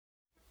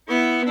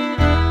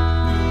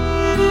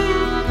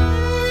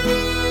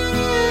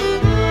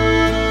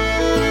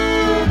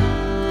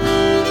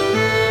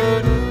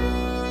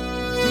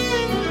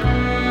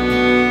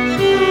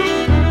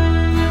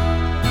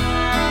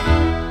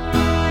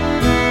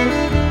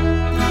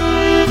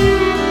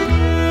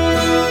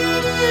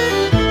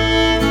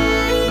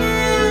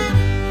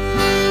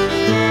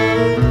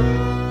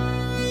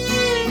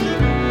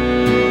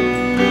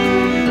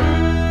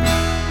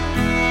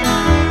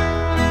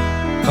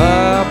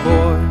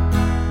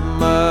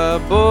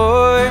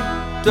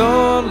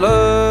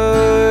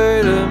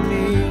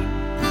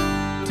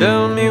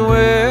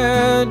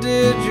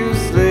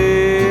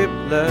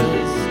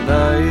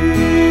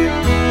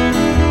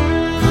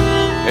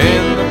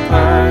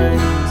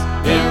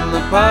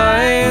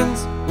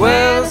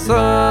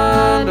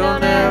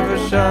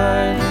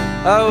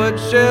I would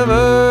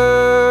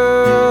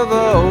shiver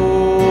the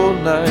whole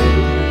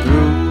night through.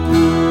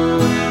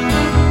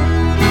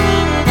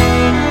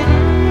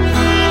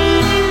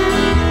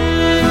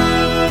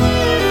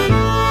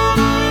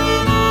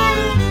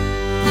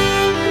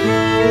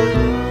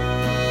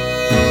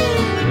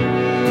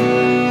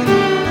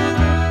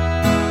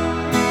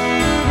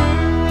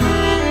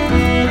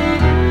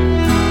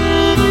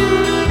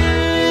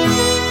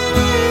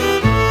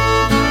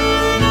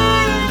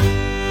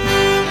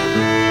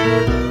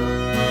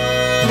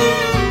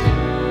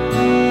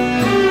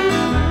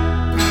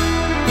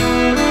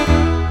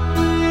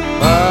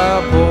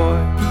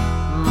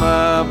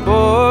 My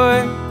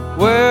boy,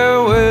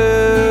 where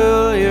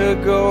will you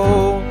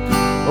go?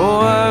 Oh,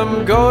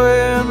 I'm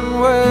going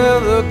where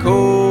the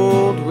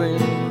cold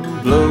wind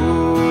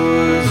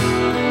blows.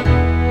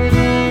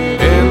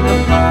 In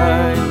the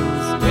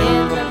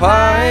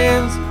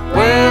pines,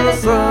 where the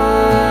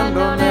sun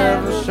don't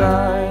ever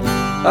shine,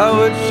 I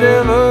would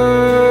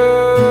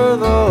shiver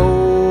the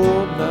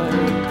whole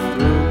night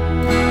through.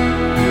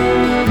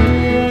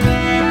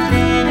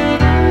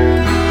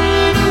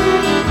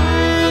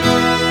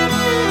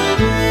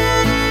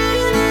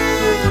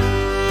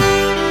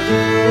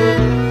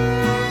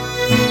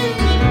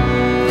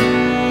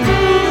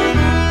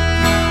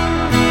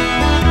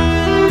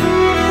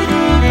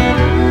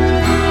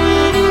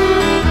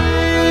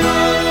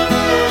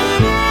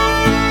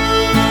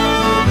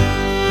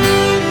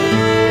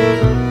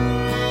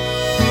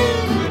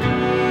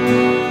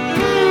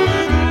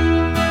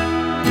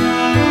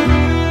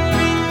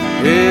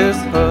 His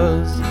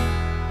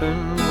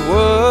husband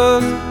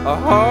was a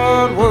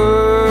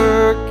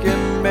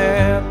hard-working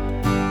man,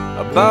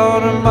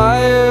 about a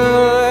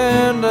mile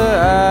and a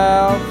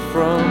half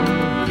from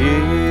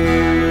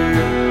here.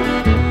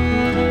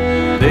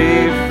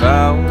 They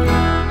found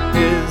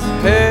his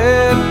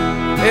head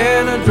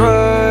in a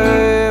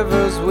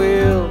driver's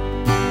wheel,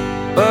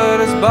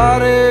 but his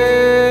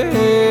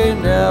body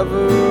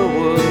never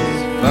was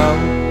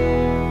found.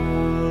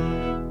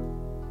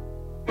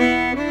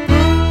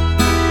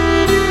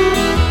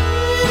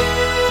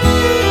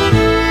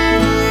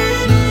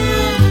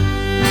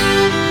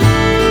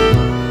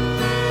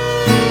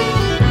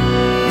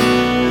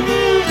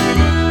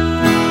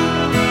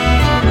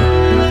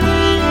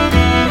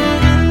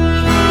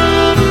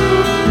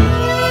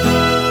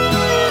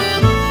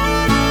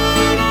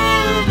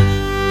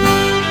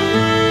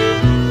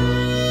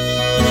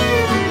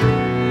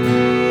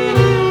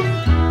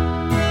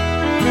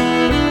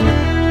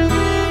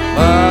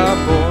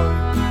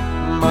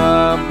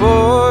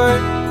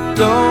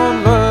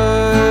 Don't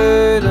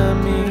lie to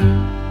me.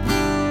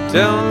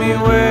 Tell me,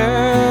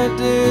 where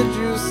did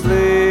you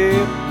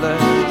sleep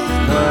last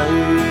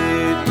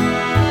night?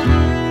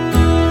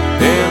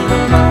 In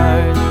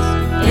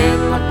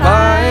the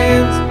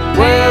pines,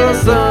 where the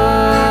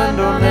sun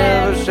don't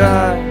ever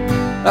shine,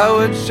 I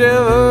would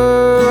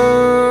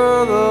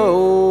shiver the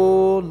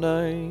whole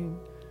night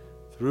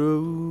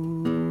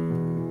through.